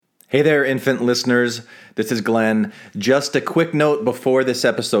Hey there, infant listeners. This is Glenn. Just a quick note before this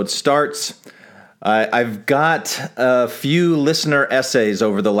episode starts. I've got a few listener essays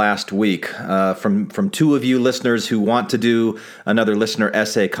over the last week from two of you listeners who want to do another listener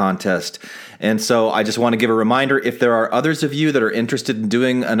essay contest. And so I just want to give a reminder, if there are others of you that are interested in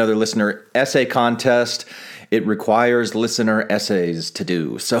doing another listener essay contest, it requires listener essays to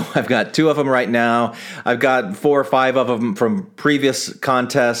do. So I've got 2 of them right now. I've got 4 or 5 of them from previous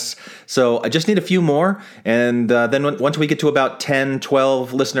contests. So I just need a few more. And then once we get to about 10,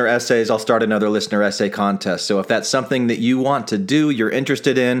 12 listener essays, I'll start another listener essay contest. So if that's something that you want to do, you're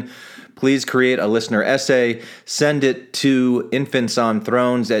interested in, please create a listener essay, send it to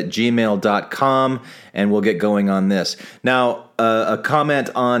infantsonthrones@gmail.com, and we'll get going on this. Now, a comment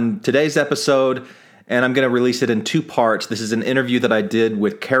on today's episode, and I'm going to release it in 2 parts. This is an interview that I did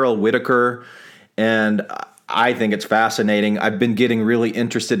with Carol Whitaker, and I think it's fascinating. I've been getting really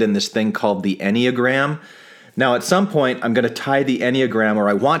interested in this thing called the Enneagram. Now, at some point, I'm going to tie the Enneagram, or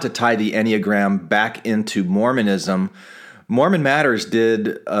I want to tie the Enneagram back into Mormonism. Mormon Matters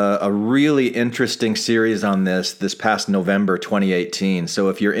did a really interesting series on this past November 2018. So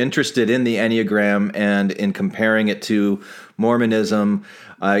if you're interested in the Enneagram and in comparing it to Mormonism,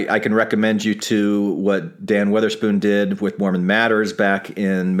 I can recommend you to what Dan Weatherspoon did with Mormon Matters back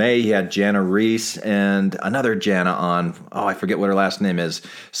in May. He had Jana Reese and another Jana on. Oh, I forget what her last name is.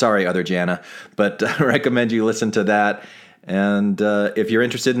 Sorry, other Jana. But I recommend you listen to that. And if you're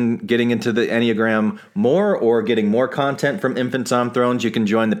interested in getting into the Enneagram more or getting more content from Infants on Thrones, you can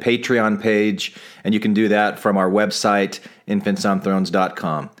join the Patreon page, and you can do that from our website,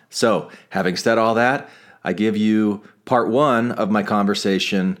 infantsonthrones.com. So, having said all that, I give you part 1 of my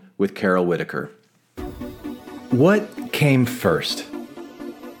conversation with Carol Whitaker. What came first?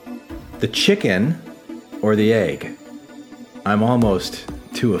 The chicken or the egg? I'm almost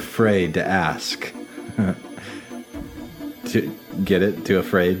too afraid to ask. To get it? Too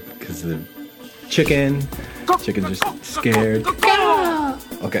afraid? Because the chicken's just scared.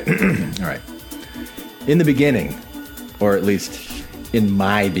 Okay, all right. In the beginning, or at least in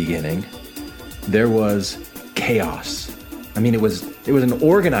my beginning, there was chaos. I mean, it was an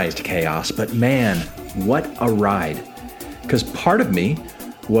organized chaos, but man, what a ride. Because part of me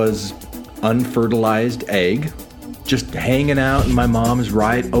was unfertilized egg, just hanging out in my mom's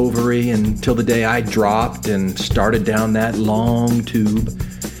right ovary until the day I dropped and started down that long tube.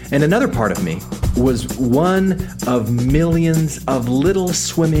 And another part of me was one of millions of little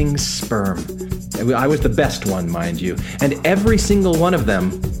swimming sperm. I was the best one, mind you. And every single one of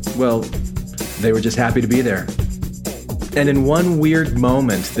them, well, they were just happy to be there. And in one weird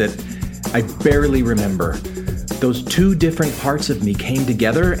moment that I barely remember, those 2 different parts of me came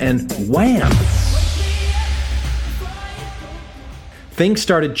together and wham! Things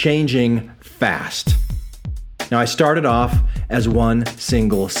started changing fast. Now, I started off as one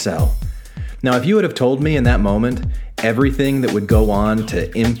single cell. Now, if you would have told me in that moment everything that would go on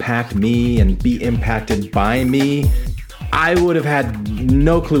to impact me and be impacted by me, I would have had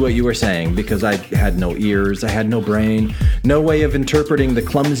no clue what you were saying, because I had no ears, I had no brain, no way of interpreting the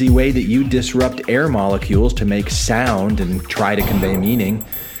clumsy way that you disrupt air molecules to make sound and try to convey meaning.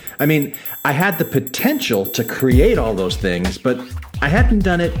 I mean, I had the potential to create all those things, but I hadn't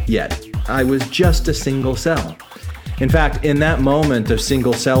done it yet. I was just a single cell. In fact, in that moment of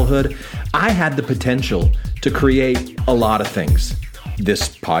single cellhood, I had the potential to create a lot of things.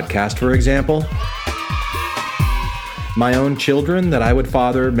 This podcast, for example. My own children that I would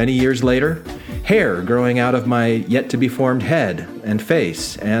father many years later. Hair growing out of my yet-to-be-formed head and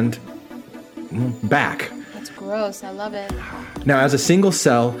face and back. That's gross. I love it. Now, as a single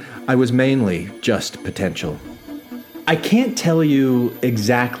cell, I was mainly just potential. I can't tell you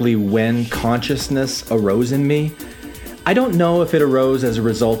exactly when consciousness arose in me. I don't know if it arose as a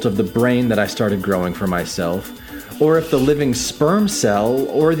result of the brain that I started growing for myself, or if the living sperm cell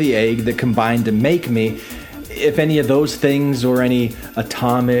or the egg that combined to make me, if any of those things or any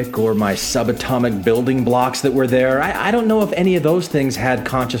atomic or my subatomic building blocks that were there. I don't know if any of those things had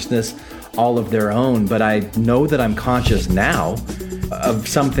consciousness all of their own, but I know that I'm conscious now, of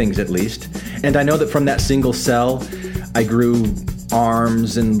some things at least. And I know that from that single cell, I grew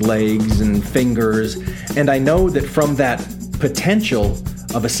arms and legs and fingers. And I know that from that potential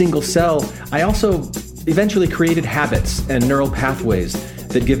of a single cell, I also eventually created habits and neural pathways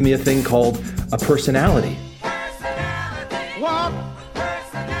that give me a thing called a personality.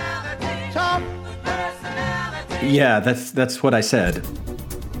 Yeah, that's what I said.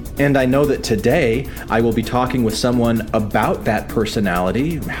 And I know that today I will be talking with someone about that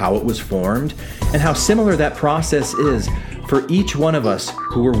personality, how it was formed, and how similar that process is for each one of us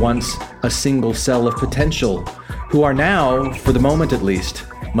who were once a single cell of potential, who are now, for the moment at least,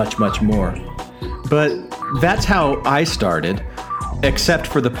 much, much more. But that's how I started, except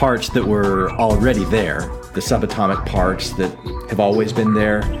for the parts that were already there, the subatomic parts that have always been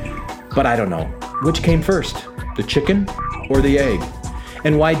there. But I don't know, which came first, the chicken or the egg?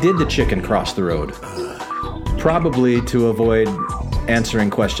 And why did the chicken cross the road? Probably to avoid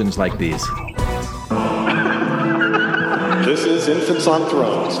answering questions like these. This is Infants on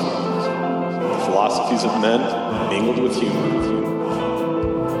Thrones, the philosophies of men mingled with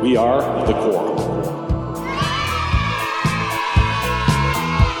humor. We are the Quorum.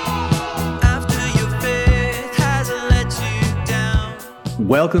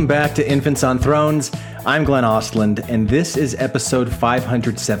 Welcome back to Infants on Thrones. I'm Glenn Ostland, and this is episode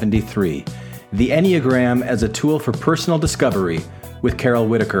 573, The Enneagram as a Tool for Personal Discovery with Carol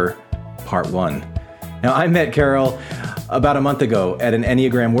Whitaker, Part 1. Now, I met Carol about a month ago at an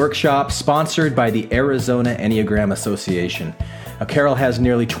Enneagram workshop sponsored by the Arizona Enneagram Association. Now, Carol has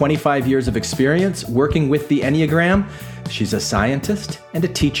nearly 25 years of experience working with the Enneagram. She's a scientist and a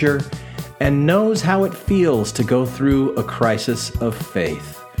teacher and knows how it feels to go through a crisis of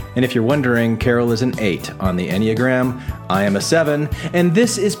faith. And if you're wondering, Carol is an 8 on the Enneagram. I am a 7, and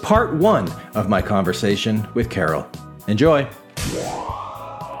this is part 1 of my conversation with Carol. Enjoy.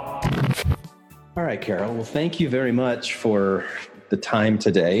 All right, Carol. Well, thank you very much for the time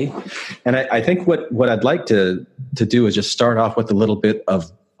today. And I think what I'd like to do is just start off with a little bit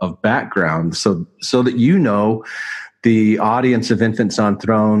of background so that you know the audience of Infants on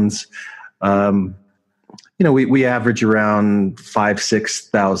Thrones. We average around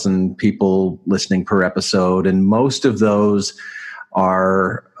 5,000-6,000 people listening per episode, and most of those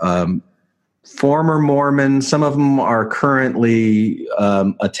are former Mormons. Some of them are currently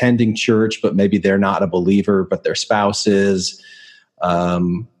attending church, but maybe they're not a believer, but their spouse is.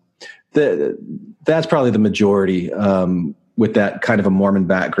 That's probably the majority with that kind of a Mormon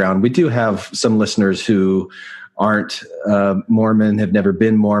background. We do have some listeners who aren't Mormon, have never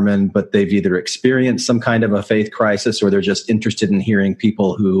been Mormon, but they've either experienced some kind of a faith crisis or they're just interested in hearing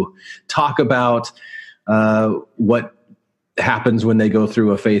people who talk about what happens when they go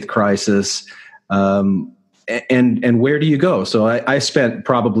through a faith crisis, and where do you go? So I spent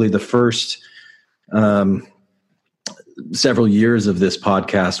probably the first several years of this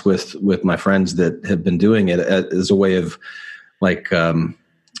podcast with my friends that have been doing it as a way of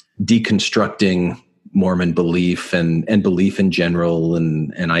deconstructing Mormon belief and belief in general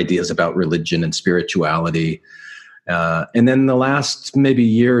and ideas about religion and spirituality. And then the last maybe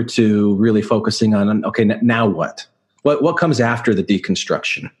year or two really focusing on, okay, now what? What comes after the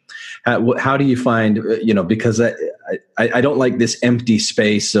deconstruction? How do you find, because I don't like this empty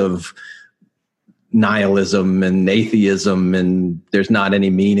space of nihilism and atheism and there's not any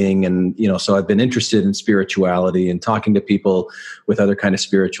meaning. And, so I've been interested in spirituality and talking to people with other kind of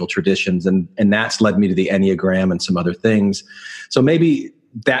spiritual traditions. And that's led me to the Enneagram and some other things. So maybe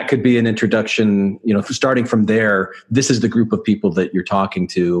that could be an introduction, starting from there. This is the group of people that you're talking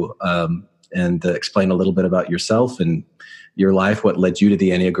to, and explain a little bit about yourself and your life, what led you to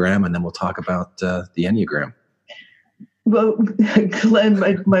the Enneagram, and then we'll talk about the Enneagram. Well, Glenn,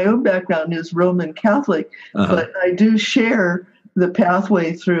 my own background is Roman Catholic, but I do share the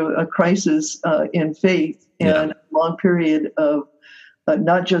pathway through a crisis in faith and a long period of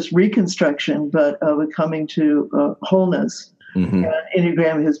not just reconstruction, but of coming to wholeness. Mm-hmm. And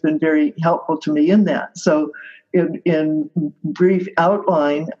Enneagram has been very helpful to me in that. So in brief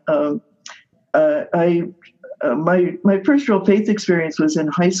outline, my first real faith experience was in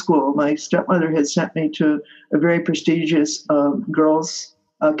high school. My stepmother had sent me to a very prestigious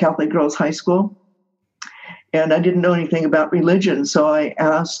Catholic girls' high school. And I didn't know anything about religion, so I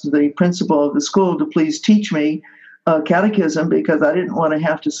asked the principal of the school to please teach me catechism because I didn't want to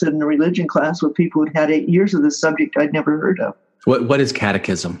have to sit in a religion class with people who'd had 8 years of this subject I'd never heard of. What is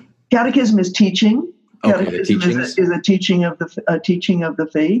catechism? Catechism is teaching. Okay, Catechism is a teaching of the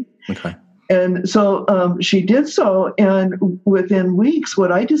faith. Okay. And so she did so, and within weeks,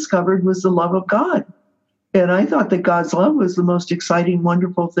 what I discovered was the love of God. And I thought that God's love was the most exciting,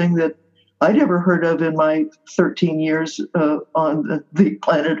 wonderful thing that I'd ever heard of in my 13 years on the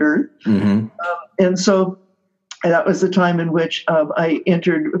planet Earth. Mm-hmm. And so that was the time in which I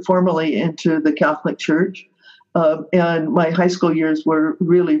entered formally into the Catholic Church. And my high school years were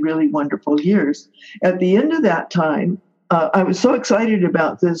really, really wonderful years. At the end of that time, I was so excited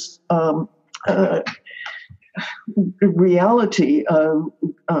about this reality of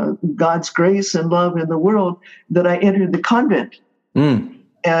God's grace and love in the world that I entered the convent.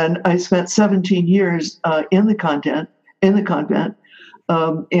 And I spent 17 years in the convent in the convent,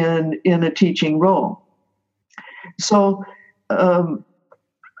 and in a teaching role. So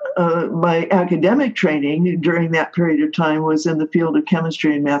my academic training during that period of time was in the field of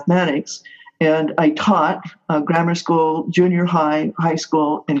chemistry and mathematics, and I taught grammar school, junior high, high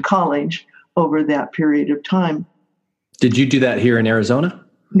school, and college over that period of time. Did you do that here in Arizona?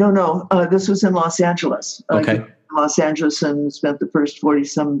 No. This was in Los Angeles. Okay. I grew up in Los Angeles and spent the first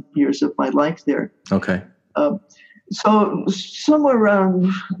 40-some years of my life there. Okay. So somewhere around,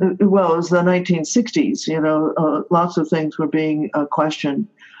 it was the 1960s, lots of things were being questioned.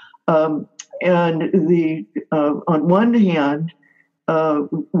 And on one hand,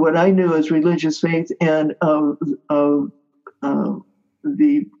 what I knew as religious faith and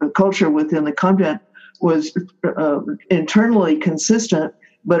the culture within the convent was internally consistent,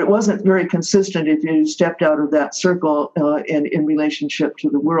 but it wasn't very consistent if you stepped out of that circle and in relationship to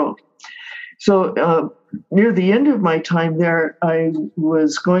the world. So near the end of my time there, I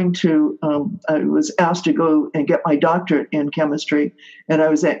was asked to go and get my doctorate in chemistry, and I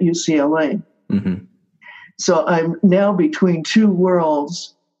was at UCLA. Mm-hmm. So I'm now between two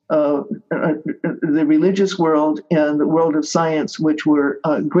worlds, the religious world and the world of science, which were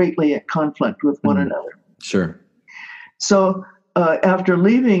greatly at conflict with one another. Sure. So after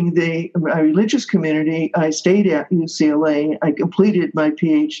leaving my religious community, I stayed at UCLA. I completed my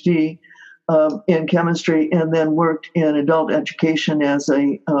PhD in chemistry, and then worked in adult education as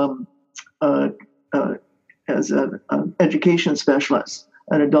an education specialist,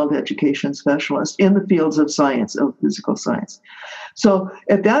 an adult education specialist in the fields of science, of physical science. So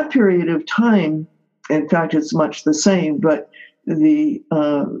at that period of time, in fact, it's much the same, but the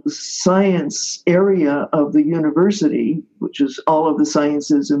science area of the university, which is all of the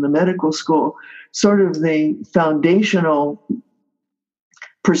sciences in the medical school, sort of the foundational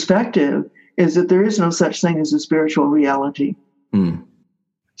perspective is that there is no such thing as a spiritual reality. Mm.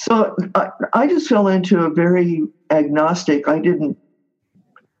 So I just fell into a very agnostic. I didn't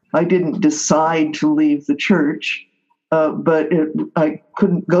decide to leave the church, but I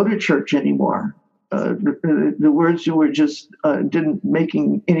couldn't go to church anymore. The words were just didn't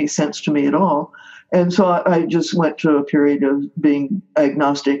making any sense to me at all, and so I just went through a period of being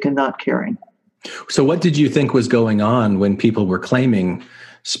agnostic and not caring. So, what did you think was going on when people were claiming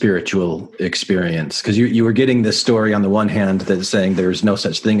spiritual experience? Because you were getting this story on the one hand that's saying there's no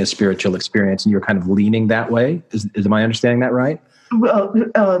such thing as spiritual experience, and you're kind of leaning that way. Is my understanding that right? Well,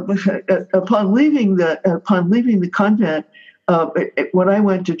 upon leaving the convent, when I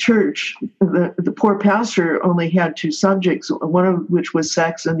went to church, the poor pastor only had two subjects, one of which was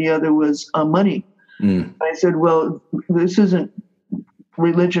sex and the other was money. Mm. I said, well, this isn't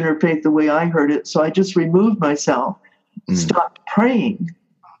religion or faith the way I heard it. So I just removed myself, stopped praying.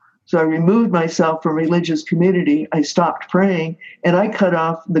 So I removed myself from religious community. I stopped praying, and I cut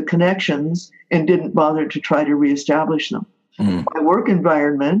off the connections and didn't bother to try to reestablish them. Mm. My work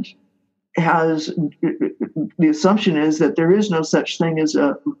environment has, the assumption is that there is no such thing as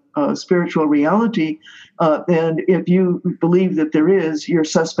a spiritual reality. And if you believe that there is, you're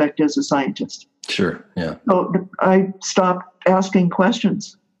suspect as a scientist. Sure, yeah. So I stopped asking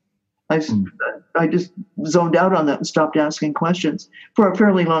questions. I just zoned out on that and stopped asking questions for a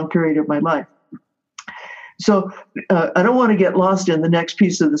fairly long period of my life. So I don't want to get lost in the next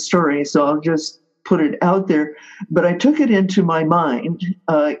piece of the story, so I'll just put it out there. But I took it into my mind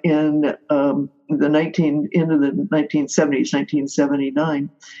in the into the 1970s, 1979,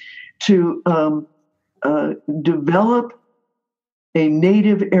 to develop a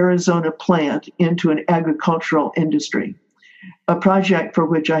native Arizona plant into an agricultural industry, a project for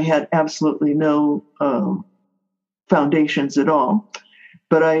which I had absolutely no foundations at all.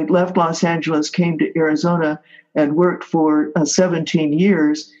 But I left Los Angeles, came to Arizona, and worked for 17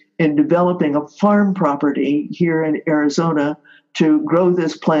 years in developing a farm property here in Arizona to grow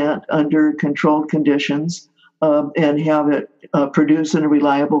this plant under controlled conditions and have it produce in a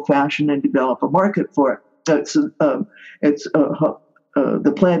reliable fashion and develop a market for it. The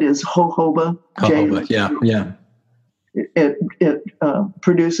plant is jojoba. Jojoba, yeah. It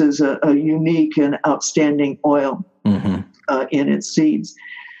produces a unique and outstanding oil in its seeds.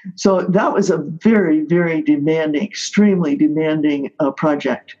 So that was a very, very demanding, extremely demanding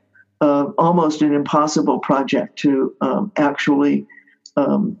project, almost an impossible project to actually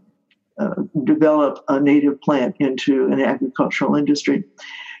develop a native plant into an agricultural industry.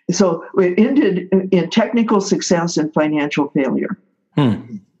 So it ended in technical success and financial failure.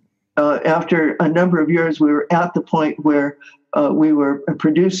 After a number of years, we were at the point where we were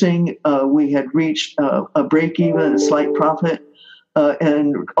producing. We had reached a break-even, a slight profit,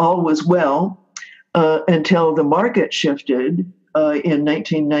 and all was well. until the market shifted in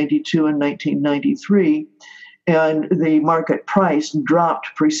 1992 and 1993, and the market price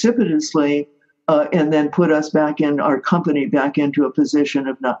dropped precipitously, and then put us our company back into a position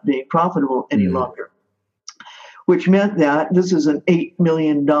of not being profitable any longer, which meant that this is an $8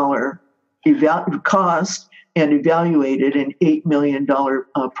 million cost and evaluated an $8 million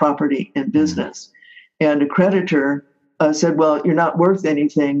property and business. And a creditor said, well, you're not worth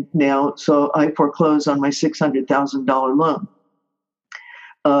anything now, so I foreclosed on my $600,000 loan.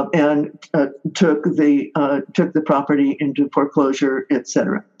 And took the property into foreclosure,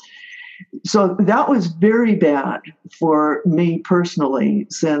 etc. So that was very bad for me personally,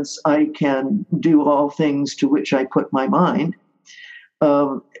 since I can do all things to which I put my mind.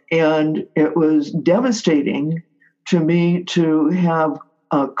 And it was devastating to me to have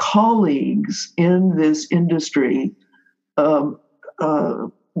colleagues in this industry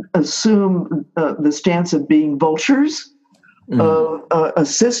assume the stance of being vultures,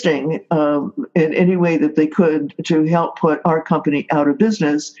 assisting in any way that they could to help put our company out of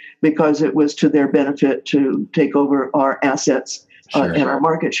business, because it was to their benefit to take over our assets and our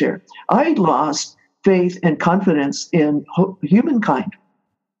market share. I lost faith and confidence in humankind.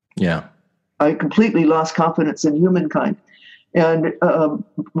 Yeah. I completely lost confidence in humankind, and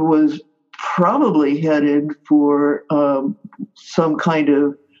was probably headed for some kind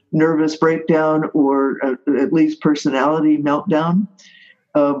of nervous breakdown, or at least personality meltdown.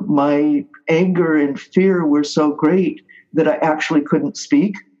 My anger and fear were so great that I actually couldn't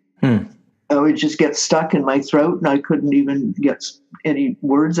speak. I would just get stuck in my throat, and I couldn't even get any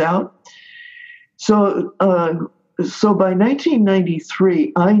words out. So by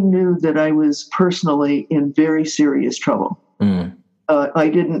 1993, I knew that I was personally in very serious trouble. I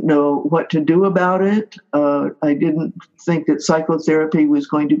didn't know what to do about it. I didn't think that psychotherapy was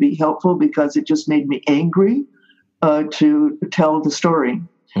going to be helpful, because it just made me angry to tell the story.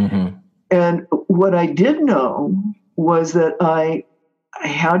 And what I did know was that I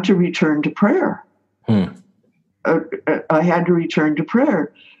had to return to prayer. I had to return to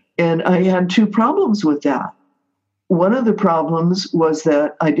prayer. And I had two problems with that. One of the problems was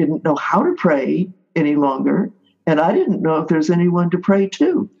that I didn't know how to pray any longer. And I didn't know if there's anyone to pray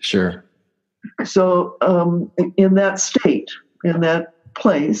to. Sure. So in that state, in that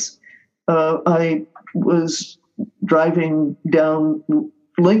place, I was driving down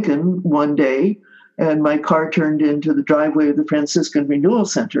Lincoln one day, and my car turned into the driveway of the Franciscan Renewal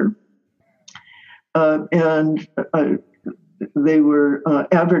Center. And they were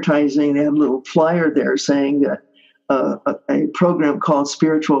advertising, they had a little flyer there saying that a program called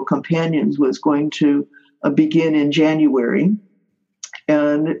Spiritual Companions was going to begin in January,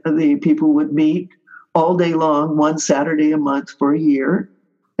 and the people would meet all day long, one Saturday a month for a year,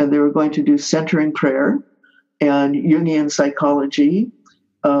 and they were going to do centering prayer and Jungian psychology,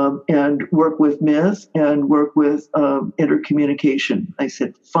 and work with myth and work with intercommunication. I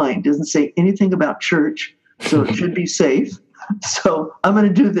said, fine, doesn't say anything about church, so it should be safe. So I'm going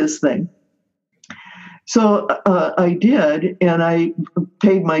to do this thing. So I did, and I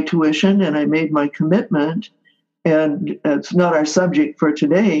paid my tuition, and I made my commitment. And it's not our subject for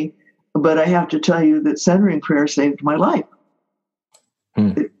today, but I have to tell you that centering prayer saved my life.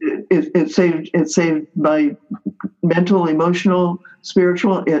 It saved my mental, emotional,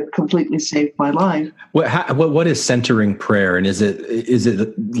 spiritual. It completely saved my life. What is centering prayer, and is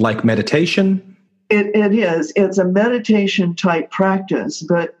it like meditation? It is. It's a meditation type practice,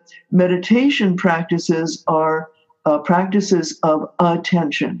 but meditation practices are practices of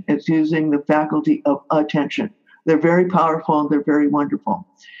attention. It's using the faculty of attention. They're very powerful and they're very wonderful.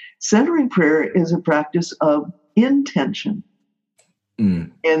 Centering prayer is a practice of intention.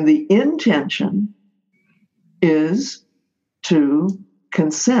 And the intention is to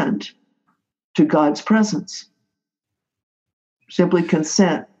consent to God's presence. Simply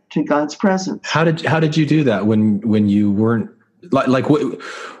consent to God's presence. How did you do that when you weren't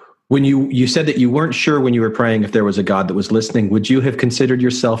when you said that you weren't sure when you were praying if there was a God that was listening? Would you have considered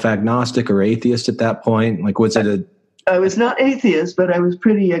yourself agnostic or atheist at that point? Like, was it I was not atheist, but I was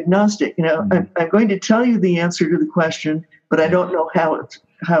pretty agnostic. You know, I'm going to tell you the answer to the question, but I don't know how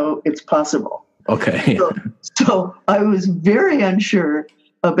it's possible. Okay. So I was very unsure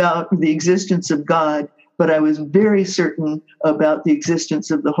about the existence of God, but I was very certain about the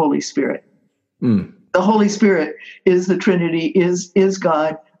existence of the Holy Spirit. The Holy Spirit is the Trinity, is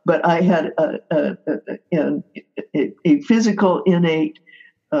God, but I had a physical, innate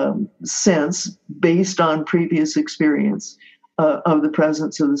sense based on previous experience of the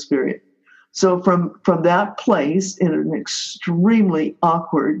presence of the Spirit. So from that place, in an extremely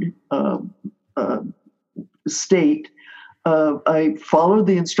awkward state, I followed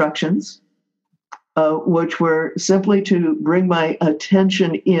the instructions, which were simply to bring my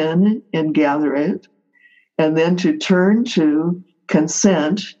attention in and gather it, and then to turn to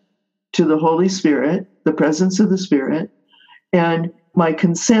consent to the Holy Spirit, the presence of the Spirit. And my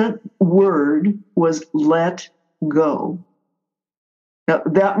consent word was let go. Now,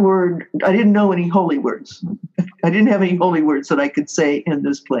 that word, I didn't know any holy words. I didn't have any holy words that I could say in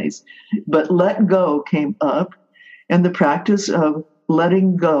this place. But let go came up, and the practice of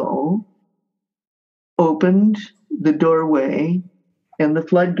letting go opened the doorway and the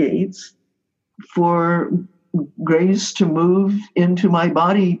floodgates for grace to move into my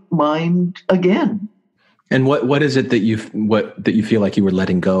body, mind again. And what is it that you feel like you were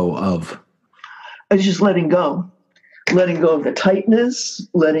letting go of? I was just letting go of the tightness,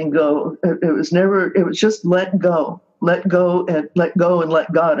 letting go. It was just let go and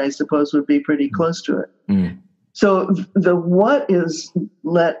let God, I suppose, would be pretty close to it. Mm. So the what is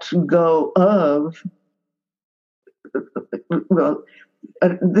let go of, well,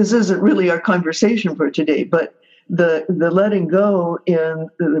 this isn't really our conversation for today, but the letting go in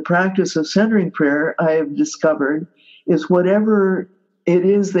the practice of centering prayer, I have discovered, is whatever it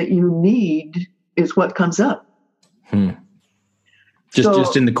is that you need is what comes up.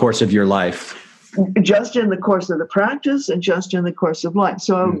 Just in the course of your life. Just in the course of the practice and just in the course of life.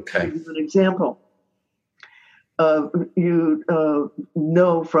 So I'll give you an example. You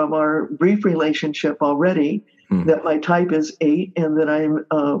know from our brief relationship already that my type is 8 and that I'm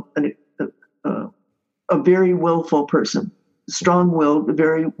a very willful person, strong-willed,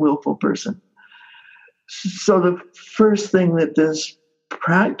 very willful person. So the first thing that this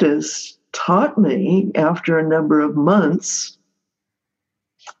practice taught me after a number of months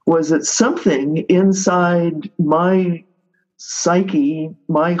was that something inside my psyche,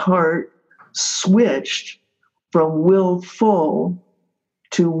 my heart, switched from willful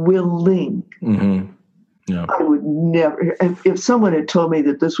to willing. Mm-hmm. Yeah. I would never, if someone had told me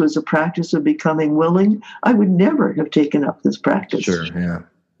that this was a practice of becoming willing, I would never have taken up this practice. Sure, yeah.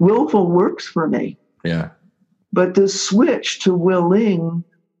 Willful works for me. Yeah. But the switch to willing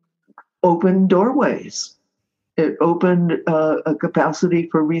opened doorways. It opened a capacity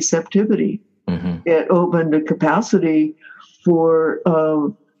for receptivity. Mm-hmm. It opened a capacity for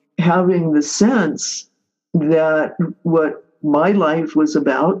having the sense that what my life was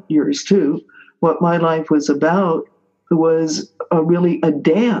about, yours too, what my life was about was really a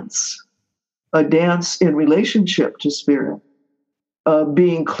dance in relationship to Spirit,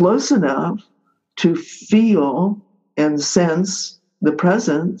 being close enough to feel and sense the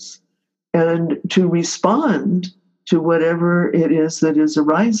presence and to respond to whatever it is that is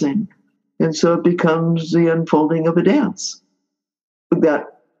arising. And so it becomes the unfolding of a dance.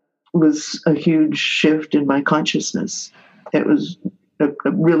 That was a huge shift in my consciousness. It was a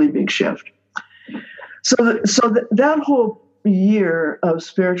really big shift. So that whole year of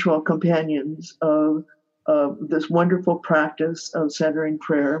spiritual companions of this wonderful practice of centering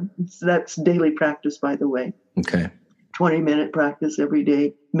prayer, that's daily practice, by the way. Okay. 20-minute practice every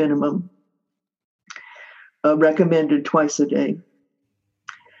day, minimum. Recommended twice a day.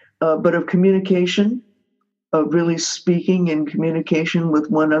 But of communication, of really speaking in communication with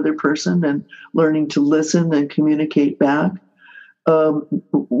one other person and learning to listen and communicate back.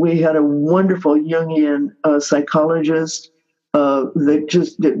 We had a wonderful Jungian psychologist that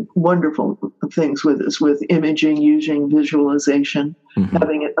just did wonderful things with us, with imaging, using visualization,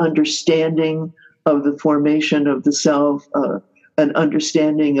 having an understanding of the formation of the self, an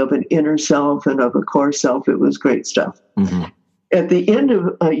understanding of an inner self and of a core self. It was great stuff. Mm-hmm. At the end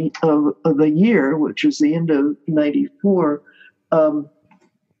of the year, which was the end of 94,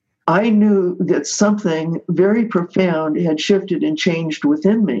 I knew that something very profound had shifted and changed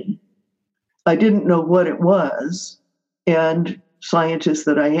within me. I didn't know what it was, and scientist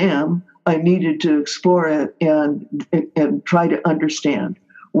that I am, I needed to explore it and try to understand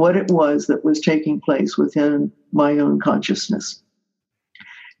what it was that was taking place within my own consciousness.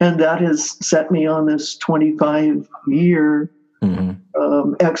 And that has set me on this 25-year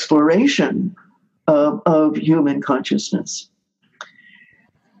exploration of human consciousness.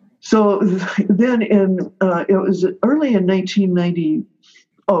 So then it was early in 1990.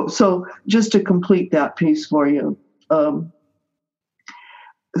 Oh, so just to complete that piece for you.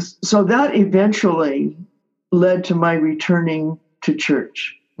 So that eventually led to my returning to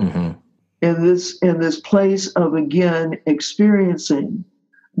church. Mm-hmm. In this place of, again, experiencing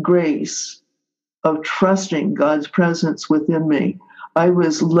grace, of trusting God's presence within me. I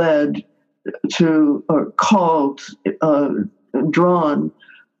was led to, or called, drawn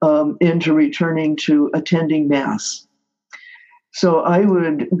into returning to attending Mass. So I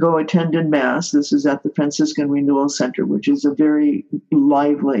would go attend in Mass. This is at the Franciscan Renewal Center, which is a very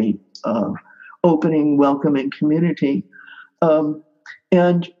lively, opening, welcoming community.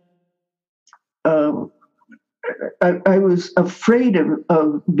 And I was afraid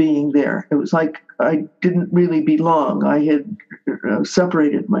of being there. It was like I didn't really belong. I had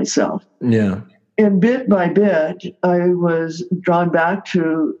separated myself. Yeah. And bit by bit, I was drawn back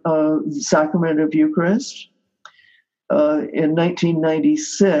to the Sacrament of Eucharist. In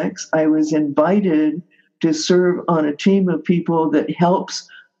 1996, I was invited to serve on a team of people that helps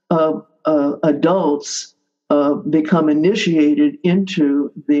adults become initiated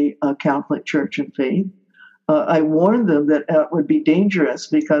into the Catholic Church and faith. I warned them that that would be dangerous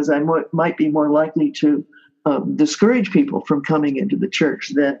because I might be more likely to discourage people from coming into the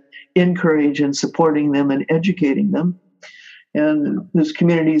church than encourage and supporting them and educating them. And this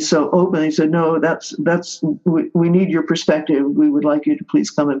community is so open. They said, no, we need your perspective. We would like you to please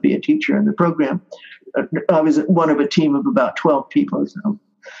come and be a teacher in the program. I was one of a team of about 12 people. So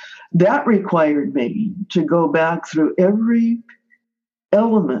that required me to go back through every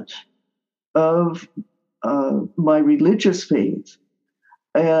element of my religious faith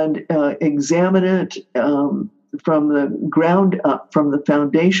and examine it from the ground up, from the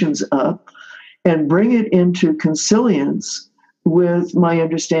foundations up, and bring it into consilience with my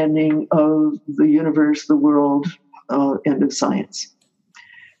understanding of the universe, the world, and of science.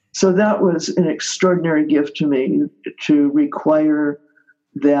 So that was an extraordinary gift to me, to require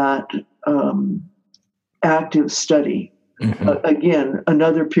that active study. Mm-hmm. Again,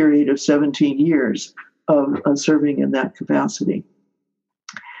 another period of 17 years of serving in that capacity.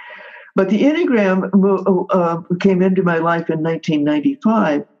 But the Enneagram came into my life in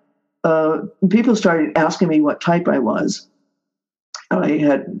 1995. People started asking me what type I was. I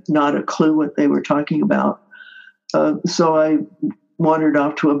had not a clue what they were talking about. So I wandered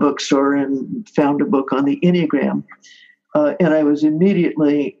off to a bookstore and found a book on the Enneagram. And I was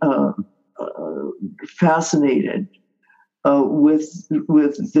immediately fascinated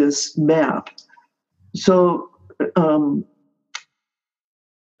with this map. So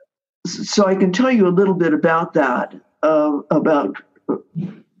I can tell you a little bit about that,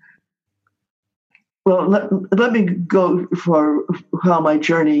 well, let me go for how my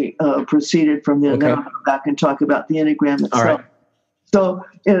journey proceeded from there. Okay. Then I'll go back and talk about the Enneagram itself. All right. So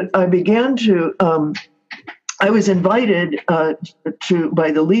I began to, I was invited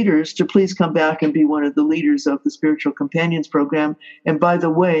by the leaders to please come back and be one of the leaders of the Spiritual Companions program. And by the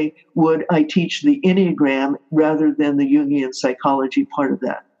way, would I teach the Enneagram rather than the Jungian psychology part of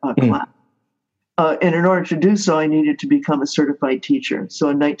that class? And in order to do so, I needed to become a certified teacher. So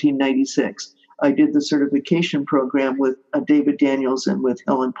in 1996, I did the certification program with David Daniels and with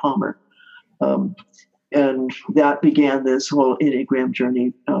Helen Palmer. And that began this whole Enneagram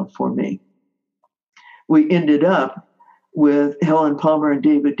journey for me. We ended up with Helen Palmer and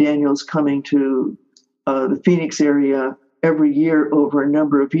David Daniels coming to the Phoenix area every year over a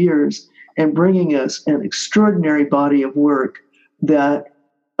number of years and bringing us an extraordinary body of work that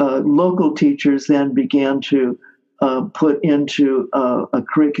local teachers then began to put into a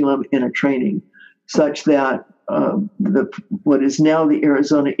curriculum and a training, such that what is now the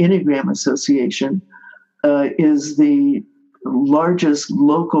Arizona Enneagram Association is the largest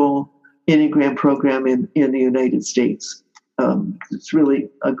local Enneagram program in the United States. It's really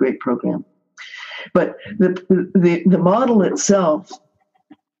a great program. But the model itself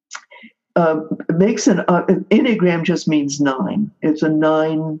makes an Enneagram just means 9. It's a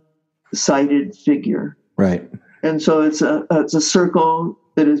 9-sided figure. Right. And so it's a circle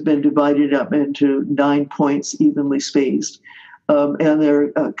that has been divided up into 9 points evenly spaced. And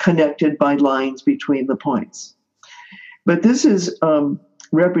they're connected by lines between the points. But this is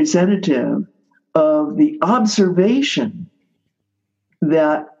representative of the observation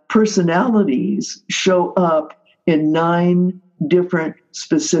that personalities show up in 9 different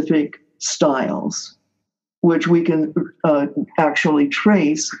specific styles, which we can actually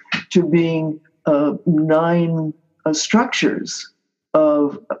trace to being 9 structures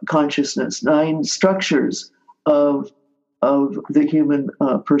of consciousness, 9 structures of the human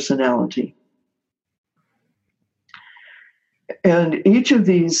personality. And each of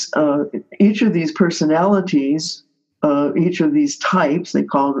these personalities, each of these types,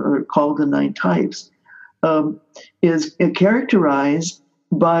 are called the 9 types, is characterized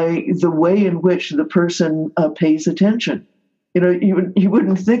by the way in which the person pays attention. You know, you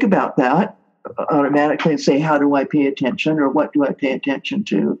wouldn't think about that automatically and say, how do I pay attention, or what do I pay attention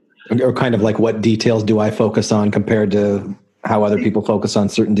to? Or kind of like, what details do I focus on compared to how other people focus on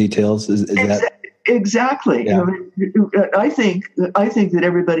certain details. Is that exactly? Yeah. I think that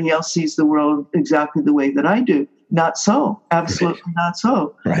everybody else sees the world exactly the way that I do. Not so. Absolutely not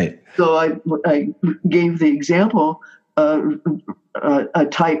so. Right. So I gave the example a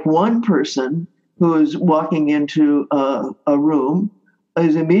type 1 person who is walking into a room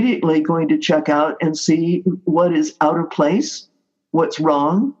is immediately going to check out and see what is out of place, what's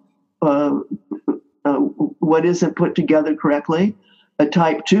wrong, what isn't put together correctly. A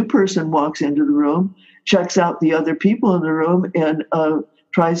type 2 person walks into the room, checks out the other people in the room, and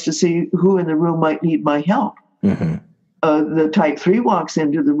tries to see who in the room might need my help. Mm-hmm. The type 3 walks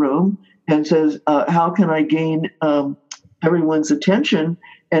into the room and says, how can I gain everyone's attention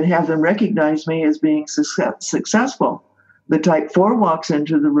and have them recognize me as being successful? The type 4 walks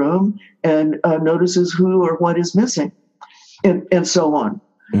into the room and notices who or what is missing, and so on.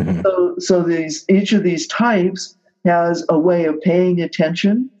 Mm-hmm. So each of these types has a way of paying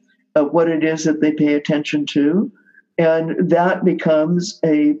attention of what it is that they pay attention to, and that becomes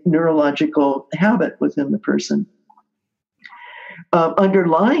a neurological habit within the person.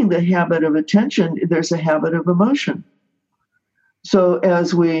 Underlying the habit of attention, there's a habit of emotion. So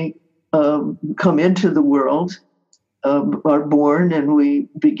as we come into the world, are born, and we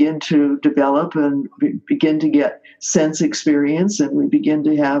begin to develop and begin to get sense experience, and we begin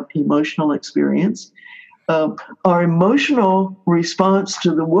to have emotional experience, our emotional response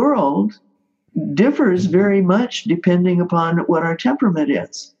to the world differs very much depending upon what our temperament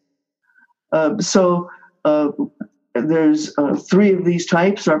is. There's 3 of these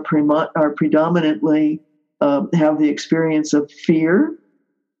types are predominantly have the experience of fear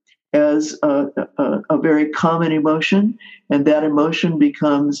as a very common emotion, and that emotion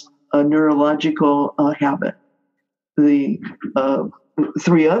becomes a neurological habit. The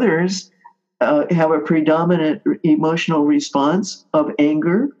 3 others have a predominant emotional response of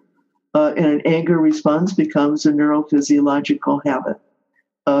anger, and an anger response becomes a neurophysiological habit.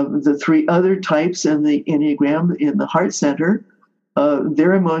 The 3 other types in the Enneagram, in the heart center,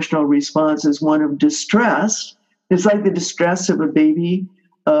 their emotional response is one of distress. It's like the distress of a baby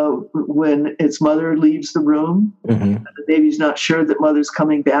when its mother leaves the room. Mm-hmm. The baby's not sure that mother's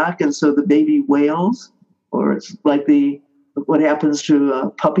coming back, and so the baby wails. Or it's like what happens to a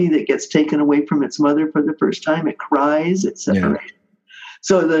puppy that gets taken away from its mother for the first time. It cries, it's separated. Yeah.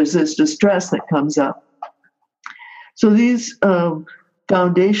 So there's this distress that comes up. So these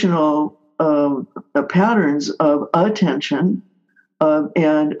foundational patterns of attention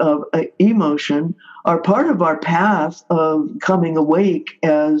and of emotion are part of our path of coming awake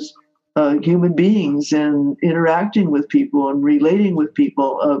as human beings and interacting with people and relating with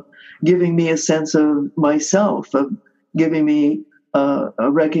people, of giving me a sense of myself, of giving me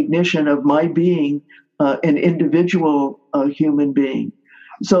a recognition of my being an individual human being.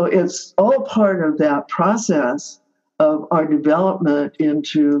 So it's all part of that process of our development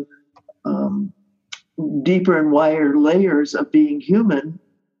into deeper and wider layers of being human.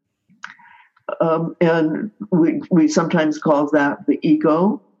 And we sometimes call that the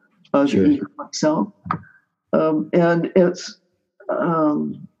ego, sure. The ego itself. And it's,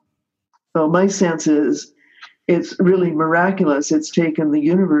 so my sense is it's really miraculous. It's taken the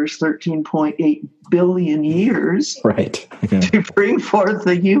universe 13.8 billion years right. Yeah. to bring forth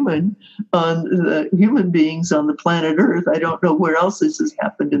the human beings on the planet Earth. I don't know where else this has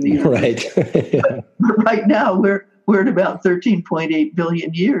happened in the universe. Right. Yeah. But right now we're at about 13.8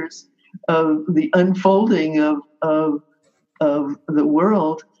 billion years of the unfolding of the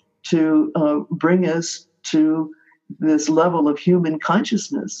world to bring us to this level of human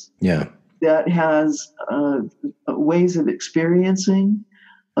consciousness. Yeah. That has ways of experiencing,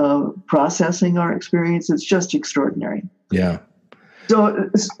 processing our experience. It's just extraordinary. Yeah. So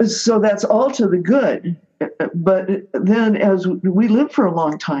that's all to the good. But then, as we live for a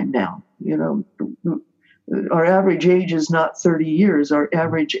long time now, our average age is not 30 years. Our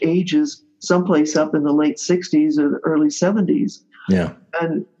average age is someplace up in the late 60s or the early 70s. Yeah.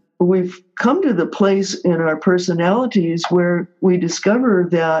 And we've come to the place in our personalities where we discover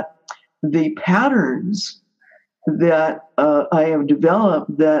that the patterns that I have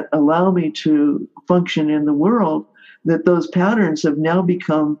developed that allow me to function in the world, that those patterns have now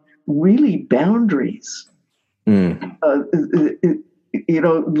become really boundaries. Mm.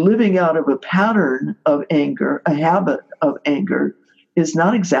 Living out of a pattern of anger, a habit of anger, is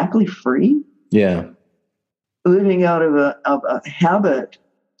not exactly free. Yeah. Living out of a habit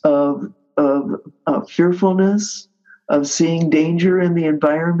of fearfulness, of seeing danger in the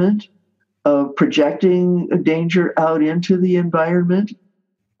environment, of projecting danger out into the environment,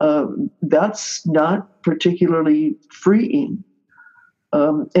 that's not particularly freeing.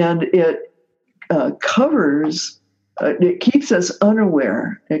 And it covers, it keeps us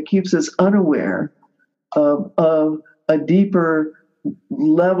unaware. It keeps us unaware of a deeper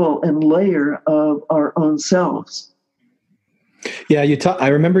level and layer of our own selves. Yeah, I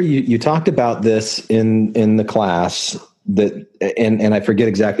remember you talked about this in the class that, and I forget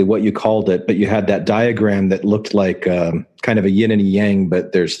exactly what you called it, but you had that diagram that looked like kind of a yin and a yang,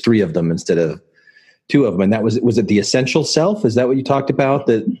 but there's three of them instead of two of them. And that was it the essential self? Is that what you talked about?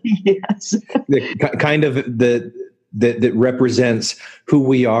 That Yes. That represents who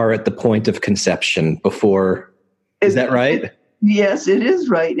we are at the point of conception before. Is that right? Yes, it is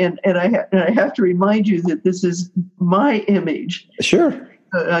right. And I have to remind you that this is my image. Sure.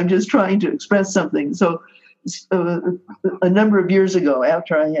 I'm just trying to express something. So a number of years ago,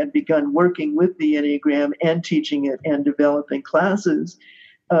 after I had begun working with the Enneagram and teaching it and developing classes,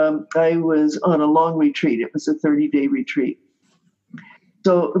 I was on a long retreat. It was a 30-day retreat.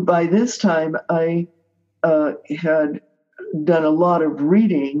 So by this time, I had done a lot of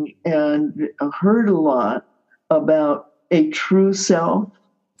reading and heard a lot about a true self,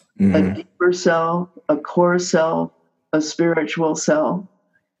 a deeper self, a core self, a spiritual self,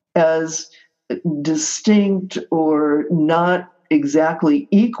 as distinct or not exactly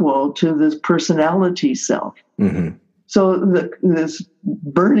equal to this personality self. Mm-hmm. So this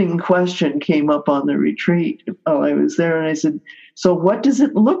burning question came up on the retreat while I was there, and I said, so what does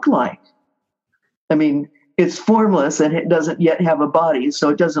it look like? I mean, it's formless and it doesn't yet have a body, so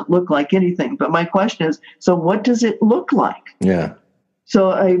it doesn't look like anything. But my question is, so what does it look like? Yeah.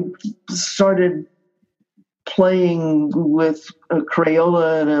 So I started playing with a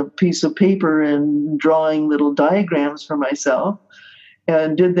Crayola and a piece of paper and drawing little diagrams for myself,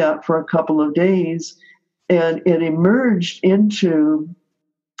 and did that for a couple of days. And it emerged into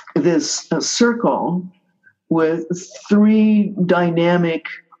this circle with three dynamic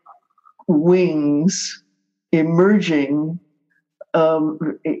wings emerging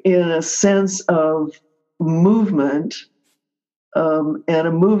in a sense of movement, and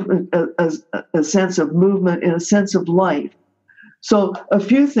a sense of movement in a sense of life. So a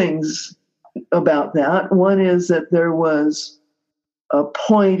few things about that. One is that there was a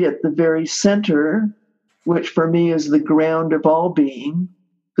point at the very center, which for me is the ground of all being,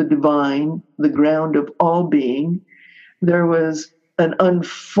 the divine, the ground of all being. There was an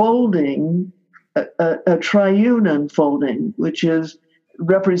unfolding, a triune unfolding, which is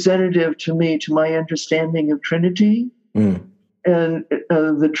representative to me, to my understanding of Trinity, and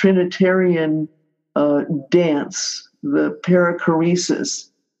the Trinitarian dance, the perichoresis,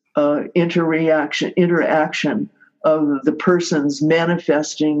 interaction of the persons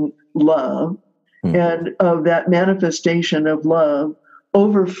manifesting love, and of that manifestation of love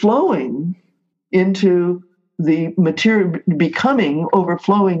overflowing into the material,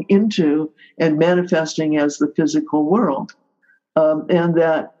 overflowing into and manifesting as the physical world. And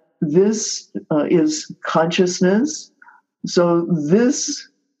that this is consciousness. So this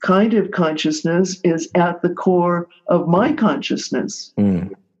kind of consciousness is at the core of my consciousness.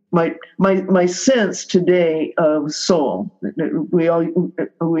 My sense today of soul.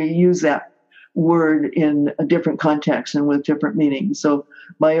 We use that word in a different context and with different meanings. So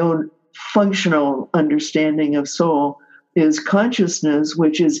my own functional understanding of soul is consciousness,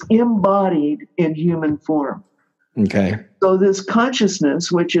 which is embodied in human form. Okay. So this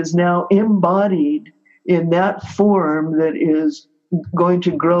consciousness, which is now embodied in that form that is going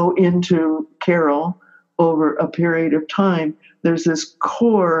to grow into Carol over a period of time, there's this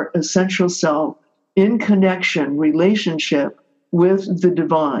core essential self in connection, relationship with the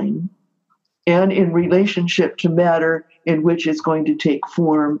divine, and in relationship to matter, in which it's going to take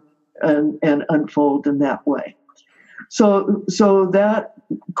form and unfold in that way. So that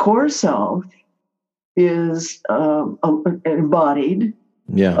core self is embodied.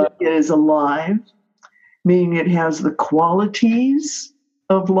 Yeah. It is alive, meaning it has the qualities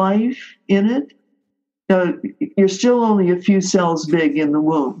of life in it. You're still only a few cells big in the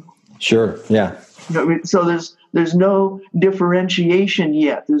womb. Sure. Yeah. So there's no differentiation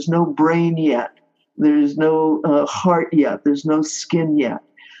yet. There's no brain yet. There's no heart yet. There's no skin yet.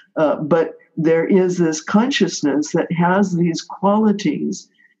 But there is this consciousness that has these qualities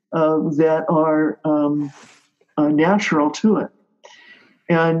that are natural to it.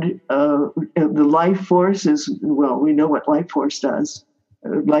 And the life force is, well, we know what life force does.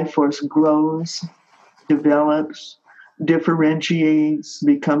 Life force grows, develops, differentiates,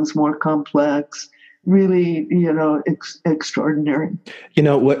 becomes more complex. Really, extraordinary.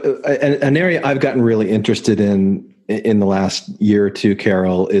 What an area I've gotten really interested in in the last year or two,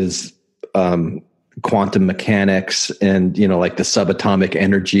 Carol, is quantum mechanics and, like the subatomic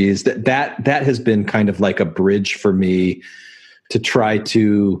energies. That has been kind of like a bridge for me to try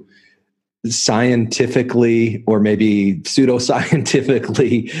to scientifically or maybe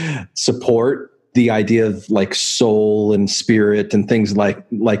pseudoscientifically support the idea of like soul and spirit and things like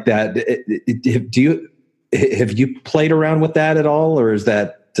that. Have you played around with that at all, or is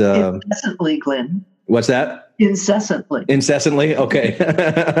that incessantly, Glenn? What's that? Incessantly. Okay.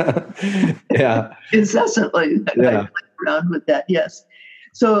 Yeah. Incessantly. Yeah. I play around with that. Yes.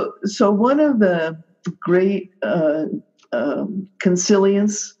 So one of the great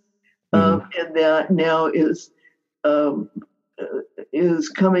consilience in that now is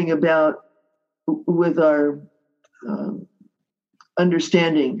coming about with our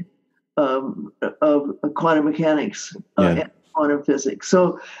understanding of quantum mechanics and quantum physics.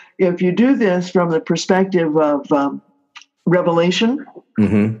 So if you do this from the perspective of revelation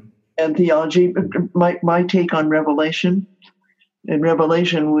and theology, my take on revelation, in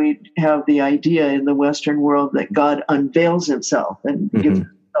Revelation, we have the idea in the Western world that God unveils himself and gives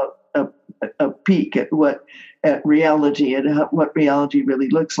a peek at reality and what reality really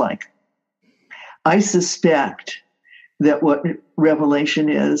looks like. I suspect that what revelation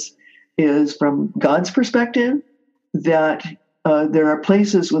is from God's perspective, that there are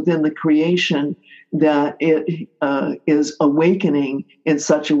places within the creation that it is awakening in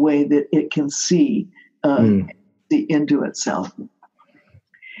such a way that it can see into itself.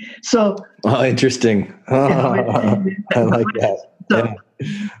 So, interesting. I like that.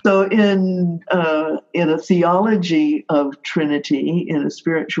 So in a theology of Trinity, in a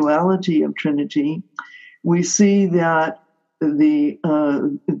spirituality of Trinity, we see that the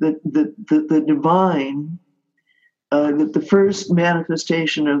divine, that the first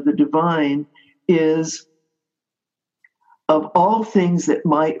manifestation of the divine is of all things that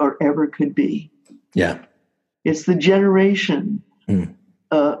might or ever could be. Yeah, it's the generation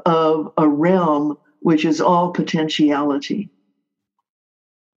of a realm which is all potentiality.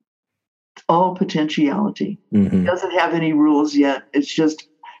 All potentiality. It doesn't have any rules yet. It's just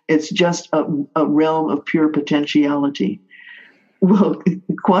a realm of pure potentiality. Well,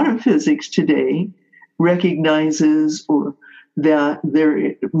 quantum physics today recognizes that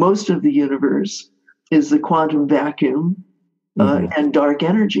most of the universe is the quantum vacuum and dark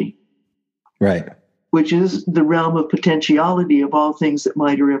energy, right? Which is the realm of potentiality of all things that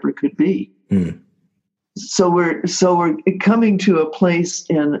might or ever could be. So we're coming to a place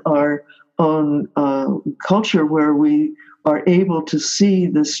in our own culture where we are able to see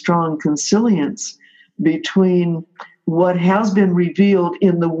the strong consilience between what has been revealed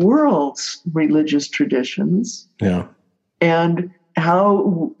in the world's religious traditions and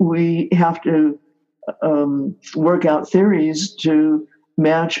how we have to work out theories to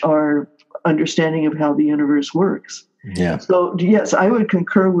match our understanding of how the universe works. Yeah. So, yes, I would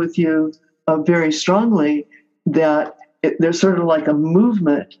concur with you very strongly that there's sort of like a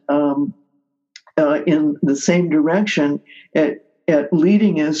movement in the same direction at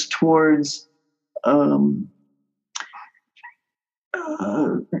leading us towards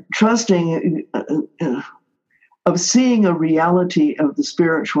trusting, of seeing a reality of the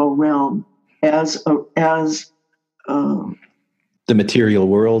spiritual realm as the material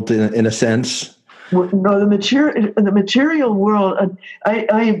world in a sense. No, the material world.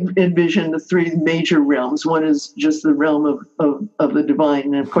 I envision the three major realms. One is just the realm of the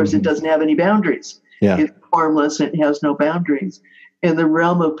divine, and of course, it doesn't have any boundaries. Yeah. It's formless; it has no boundaries. And the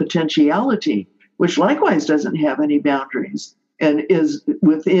realm of potentiality, which likewise doesn't have any boundaries, and is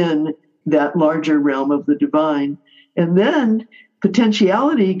within that larger realm of the divine. And then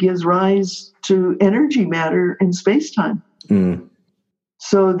potentiality gives rise to energy, matter, and space-time.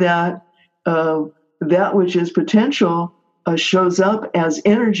 So that that which is potential shows up as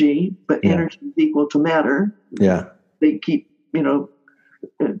energy, but energy is equal to matter. Yeah. They keep,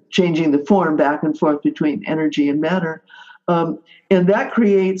 changing the form back and forth between energy and matter. And that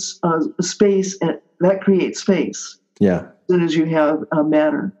creates space, and that creates space. Yeah. As soon as you have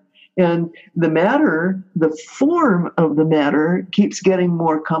matter. And the matter, the form of the matter keeps getting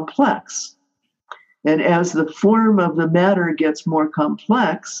more complex. And as the form of the matter gets more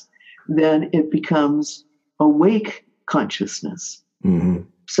complex, then it becomes awake consciousness,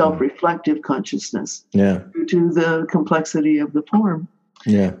 self-reflective consciousness, due to the complexity of the form.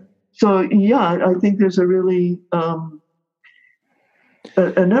 Yeah. So, I think there's a really, a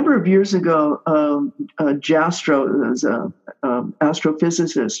number of years ago, Jastrow was an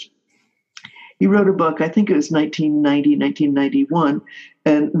astrophysicist, He wrote a book, I think it was 1990, 1991,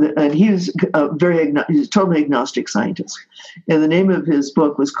 and he was he's a totally agnostic scientist. And the name of his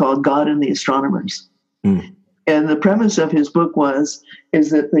book was called God and the Astronomers. Mm. And the premise of his book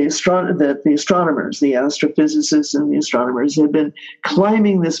is that the astronomers, the astrophysicists and the astronomers, have been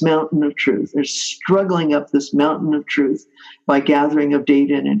climbing this mountain of truth. They're struggling up this mountain of truth by gathering of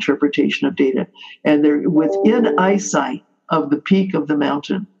data and interpretation of data. And they're within eyesight of the peak of the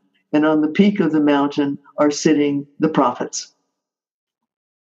mountain. And on the peak of the mountain are sitting the prophets.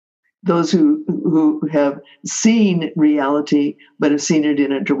 Those who have seen reality, but have seen it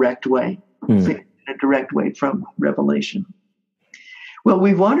in a direct way. A direct way from revelation. Well,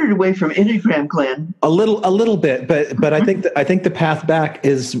 we've wandered away from Enneagram, Glenn. A little bit, but I think the path back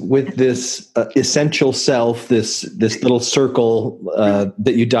is with this essential self, this little circle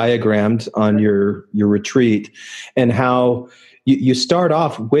that you diagrammed on your retreat, and how you start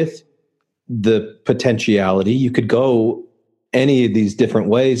off with the potentiality. You could go any of these different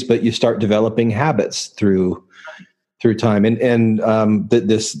ways, but you start developing habits through time. And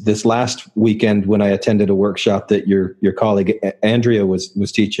this last weekend when I attended a workshop that your colleague Andrea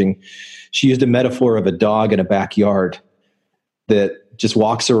was teaching, she used a metaphor of a dog in a backyard that just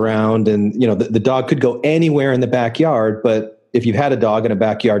walks around, and the dog could go anywhere in the backyard, but if you've had a dog in a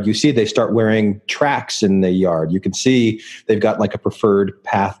backyard, you see they start wearing tracks in the yard. You can see they've got like a preferred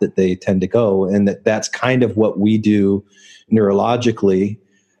path that they tend to go, and that's kind of what we do neurologically,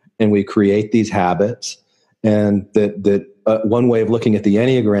 and we create these habits. And that one way of looking at the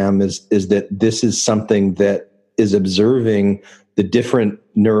Enneagram is that this is something that is observing the different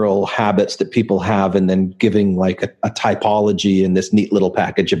neural habits that people have, and then giving like a typology in this neat little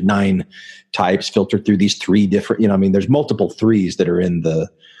package of 9 types filtered through these 3 different, there's multiple 3s that are in the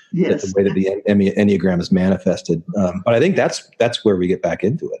way that the Enneagram is manifested. But I think that's where we get back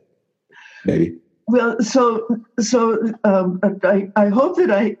into it, maybe. Well, so I hope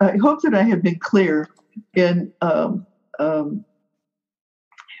that I have been clear in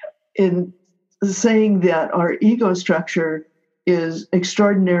saying that our ego structure is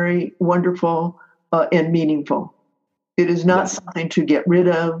extraordinary, wonderful, and meaningful. It is not something to get rid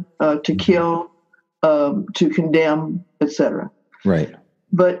of, to kill, to condemn, etc. Right.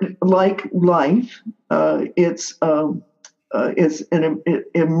 But like life, it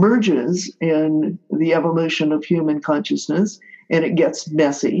emerges in the evolution of human consciousness, and it gets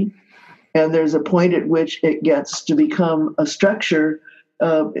messy. And there's a point at which it gets to become a structure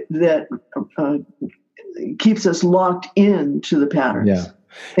that keeps us locked into the patterns. Yeah.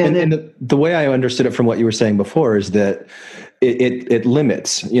 And the way I understood it from what you were saying before is that it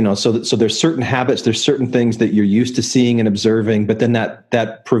limits, so there's certain habits, there's certain things that you're used to seeing and observing, but then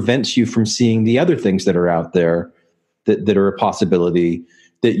that prevents you from seeing the other things that are out there that are a possibility,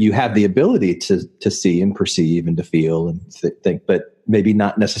 that you have the ability to see and perceive and to feel and think, but maybe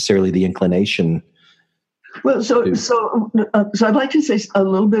not necessarily the inclination. Well, so I'd like to say a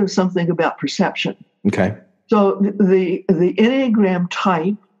little bit of something about perception. Okay. So the Enneagram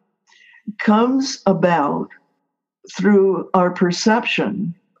type comes about through our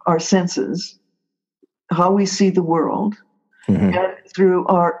perception, our senses, how we see the world, and through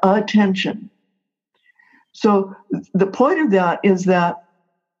our attention. So the point of that is that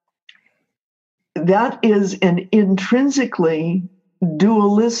is an intrinsically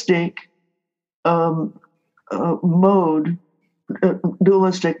dualistic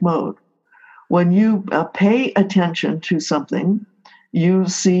dualistic mode. When you pay attention to something, you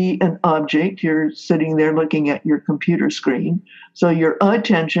see an object, you're sitting there looking at your computer screen. So your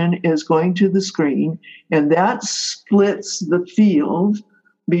attention is going to the screen, and that splits the field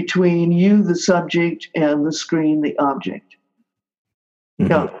between you, the subject, and the screen, the object.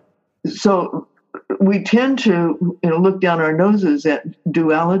 Now, so we tend to look down our noses at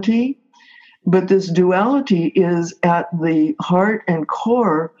duality, but this duality is at the heart and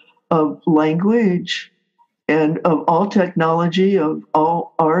core of language and of all technology, of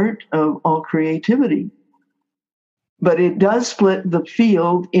all art, of all creativity. But it does split the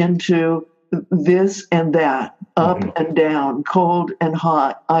field into this and that, up and down, cold and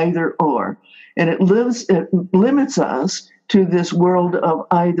hot, either or. And it limits us to this world of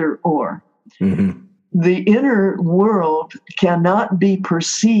either or. The inner world cannot be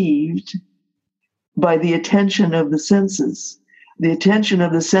perceived by the attention of the senses. The attention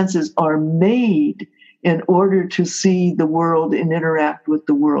of the senses are made in order to see the world and interact with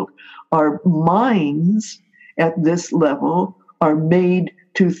the world. Our minds at this level are made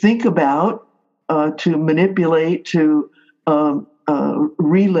to think about, to manipulate, to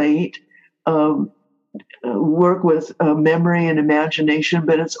relate, work with memory and imagination,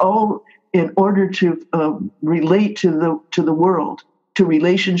 but it's all in order to relate to the world, to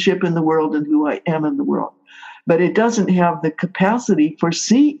relationship in the world and who I am in the world. But it doesn't have the capacity for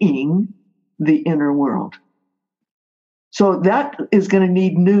seeing the inner world. So that is going to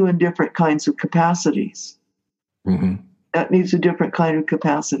need new and different kinds of capacities. Mm-hmm. That needs a different kind of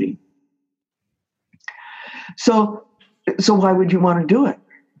capacity. So why would you want to do it?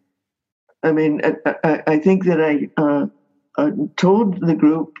 I mean, I think that I told the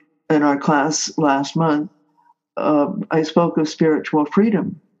group in our class last month, I spoke of spiritual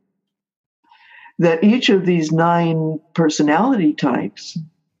freedom, that each of these 9 personality types,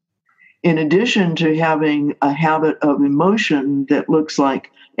 in addition to having a habit of emotion that looks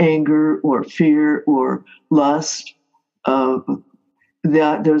like anger or fear or lust,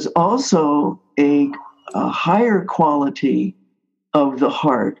 that there's also a higher quality of the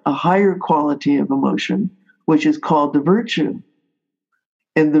heart, a higher quality of emotion, which is called the virtue.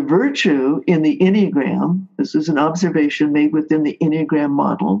 And the virtue in the Enneagram, this is an observation made within the Enneagram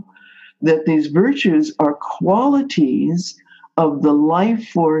model, that these virtues are qualities of the life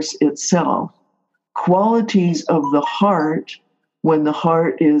force itself, qualities of the heart when the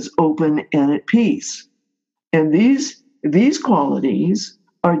heart is open and at peace. And these qualities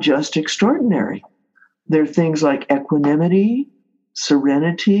are just extraordinary. They're things like equanimity,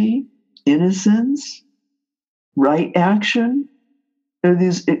 serenity, innocence, right action. There are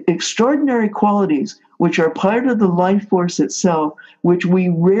these extraordinary qualities which are part of the life force itself, which we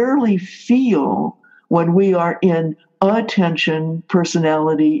rarely feel when we are in attention,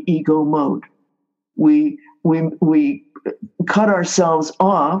 personality, ego mode. We cut ourselves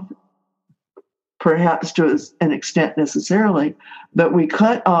off, perhaps to an extent necessarily, but we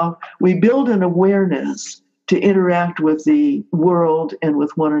build an awareness to interact with the world and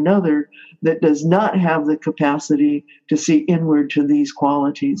with one another that does not have the capacity to see inward to these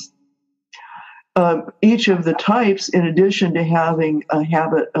qualities. Each of the types, in addition to having a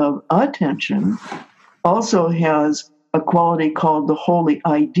habit of attention, also has a quality called the holy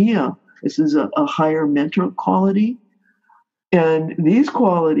idea. This is a higher mental quality. And these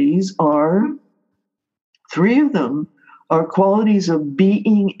qualities are, 3 of them are qualities of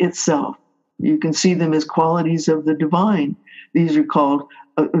being itself. You can see them as qualities of the divine. These are called,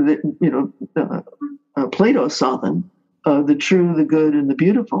 Plato saw them, the true, the good, and the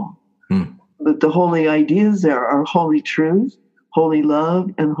beautiful. But the holy ideas there are holy truth, holy love,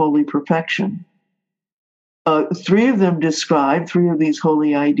 and holy perfection. 3 of them describe, 3 of these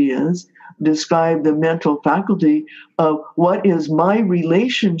holy ideas describe the mental faculty of what is my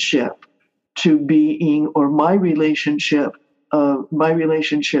relationship to being, or my relationship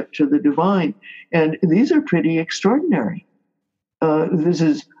to the divine. And these are pretty extraordinary. This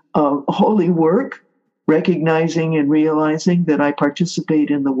is holy work, recognizing and realizing that I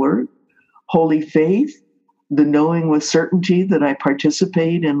participate in the work. Holy faith, the knowing with certainty that I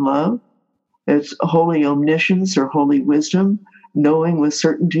participate in love. It's holy omniscience or holy wisdom, knowing with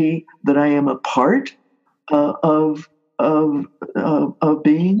certainty that I am a part of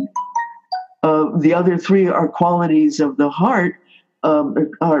being. The other 3 are qualities of the heart,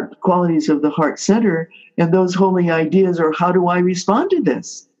 are qualities of the heart center, and those holy ideas are, how do I respond to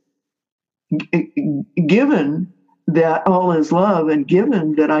this? Given that all is love, and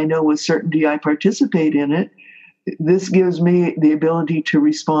given that I know with certainty I participate in it, this gives me the ability to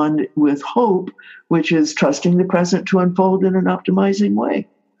respond with hope, which is trusting the present to unfold in an optimizing way.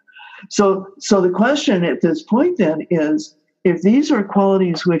 So the question at this point then is, if these are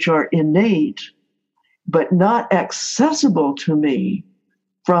qualities which are innate, but not accessible to me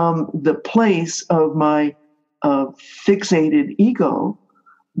from the place of my fixated ego,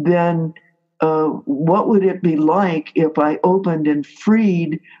 then what would it be like if I opened and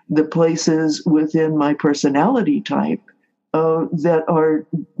freed the places within my personality type that are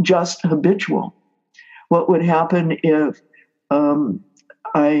just habitual? What would happen if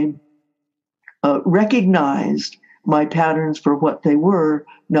I recognized my patterns for what they were,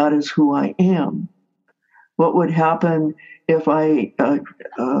 not as who I am? What would happen if I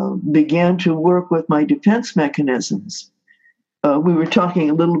began to work with my defense mechanisms? We were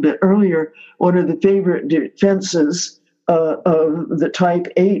talking a little bit earlier, one of the favorite defenses of the type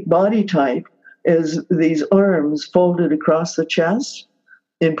 8 body type is these arms folded across the chest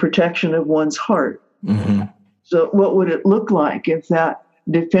in protection of one's heart. Mm-hmm. So what would it look like if that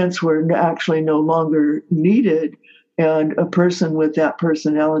defense were actually no longer needed, and a person with that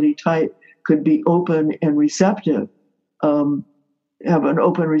personality type could be open and receptive, have an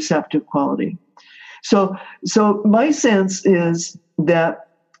open receptive quality? So my sense is that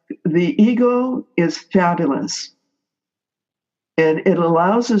the ego is fabulous. And it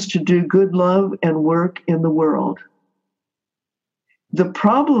allows us to do good love and work in the world. The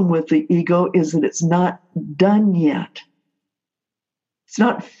problem with the ego is that it's not done yet. It's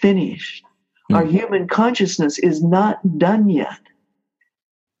not finished. Our human consciousness is not done yet.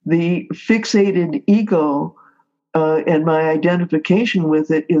 The fixated ego and my identification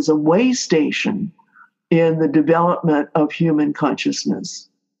with it is a way station in the development of human consciousness,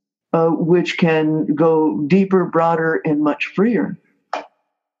 which can go deeper, broader, and much freer.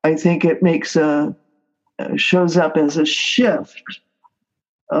 I think it shows up as a shift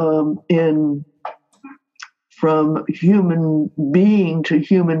from human being to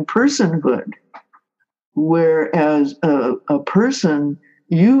human personhood, whereas a person,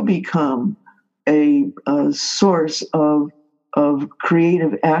 you become a source of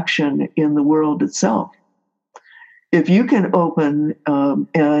creative action in the world itself. If you can open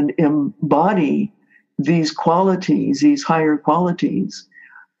and embody these qualities, these higher qualities,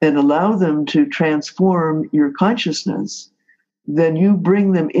 and allow them to transform your consciousness, then you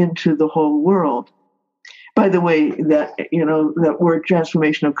bring them into the whole world. By the way, that word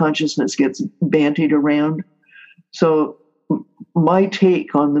transformation of consciousness gets bandied around. So my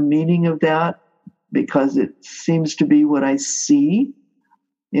take on the meaning of that, because it seems to be what I see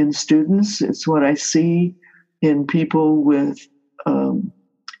in students, it's what I see in people with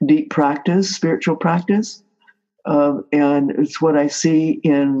deep practice, spiritual practice, and it's what I see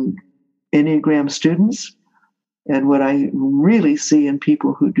in Enneagram students, and what I really see in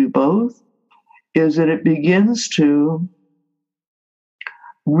people who do both, is that it begins to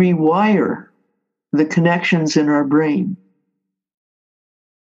rewire the connections in our brain.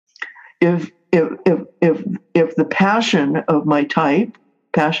 If the passion of my type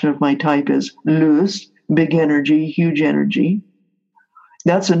is Lust, big energy, huge energy,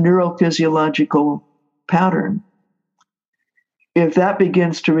 that's a neurophysiological pattern. If that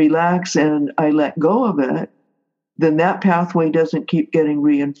begins to relax and I let go of it, then that pathway doesn't keep getting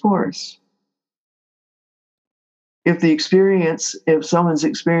reinforced. If someone's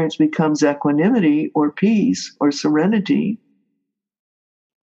experience becomes equanimity or peace or serenity,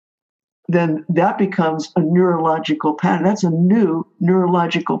 then that becomes a neurological pattern. That's a new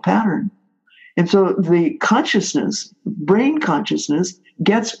neurological pattern. And so the consciousness, brain consciousness,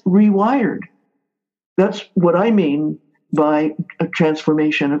 gets rewired. That's what I mean by a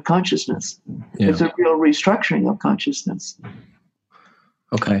transformation of consciousness. Yeah. It's a real restructuring of consciousness.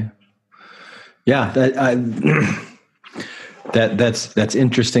 Okay. Yeah, that's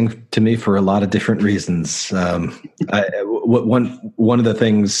interesting to me for a lot of different reasons. One of the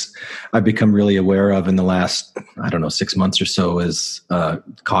things I've become really aware of in the last, 6 months or so is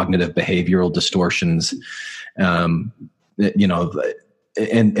cognitive behavioral distortions. And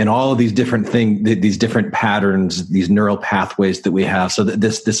all of these different things, these different patterns, these neural pathways that we have. So that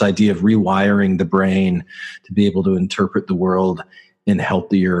this idea of rewiring the brain to be able to interpret the world in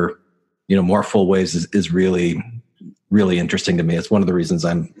healthier, more full ways is really, really interesting to me. It's one of the reasons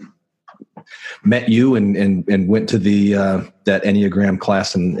I'm met you and went to the that Enneagram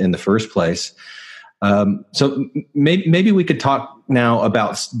class in the first place. So maybe we could talk now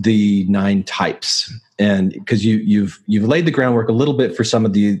about the 9 types, and because you've laid the groundwork a little bit for some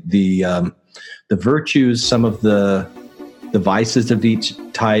of the virtues, some of the vices of each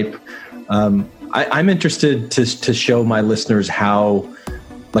type. I'm interested to show my listeners how,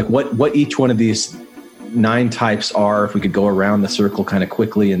 like, what each one of these 9 types are, if we could go around the circle kind of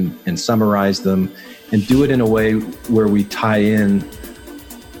quickly and summarize them and do it in a way where we tie in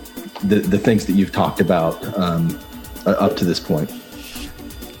the things that you've talked about up to this point.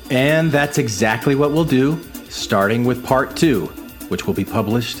 And that's exactly what we'll do, starting with part 2, which will be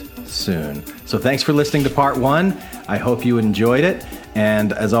published soon. So thanks for listening to part 1. I hope you enjoyed it.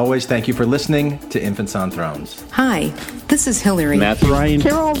 And as always, thank you for listening to Infants on Thrones. Hi, this is Hillary. Matthew, Ryan,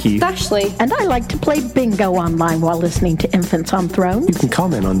 Carol, Keith, Ashley, and I like to play bingo online while listening to Infants on Thrones. You can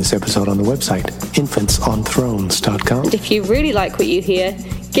comment on this episode on the website, infantsonthrones.com. And if you really like what you hear,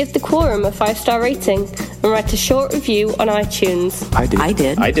 give the Quorum a 5-star rating and write a short review on iTunes. I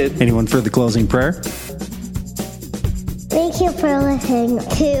did. Anyone for the closing prayer? Thank you for listening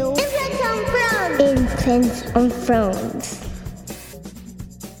to Infants on Thrones.